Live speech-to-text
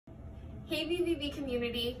Hey VVB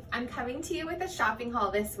community, I'm coming to you with a shopping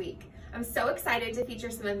haul this week. I'm so excited to feature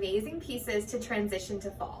some amazing pieces to transition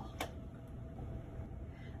to fall.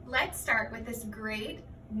 Let's start with this great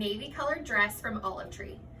navy colored dress from Olive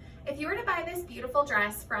Tree. If you were to buy this beautiful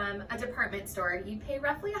dress from a department store, you'd pay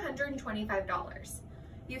roughly $125.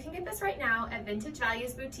 You can get this right now at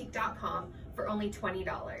vintagevaluesboutique.com for only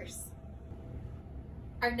 $20.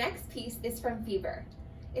 Our next piece is from Fever.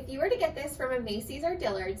 If you were to get this from a Macy's or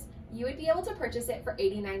Dillard's, you would be able to purchase it for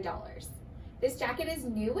 $89. This jacket is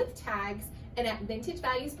new with tags, and at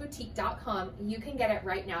vintagevaluesboutique.com, you can get it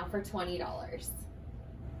right now for $20.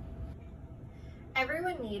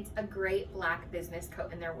 Everyone needs a great black business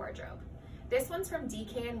coat in their wardrobe. This one's from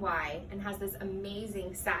DKNY and has this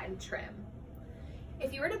amazing satin trim.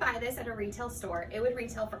 If you were to buy this at a retail store, it would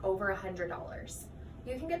retail for over $100.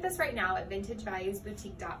 You can get this right now at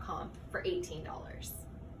vintagevaluesboutique.com for $18.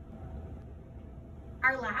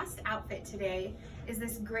 Our last outfit today is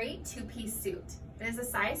this great two-piece suit. It is a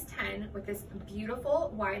size 10 with this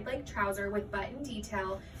beautiful wide leg trouser with button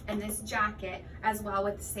detail and this jacket as well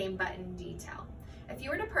with the same button detail. If you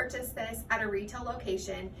were to purchase this at a retail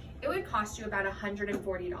location, it would cost you about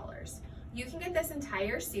 $140. You can get this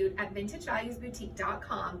entire suit at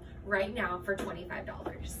vintagevaluesboutique.com right now for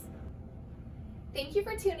 $25. Thank you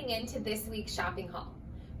for tuning in to this week's shopping haul.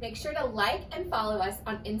 Make sure to like and follow us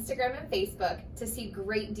on Instagram and Facebook to see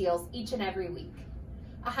great deals each and every week.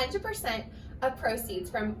 100% of proceeds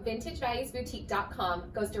from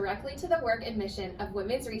vintagevaluesboutique.com goes directly to the work and mission of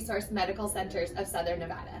Women's Resource Medical Centers of Southern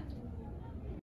Nevada.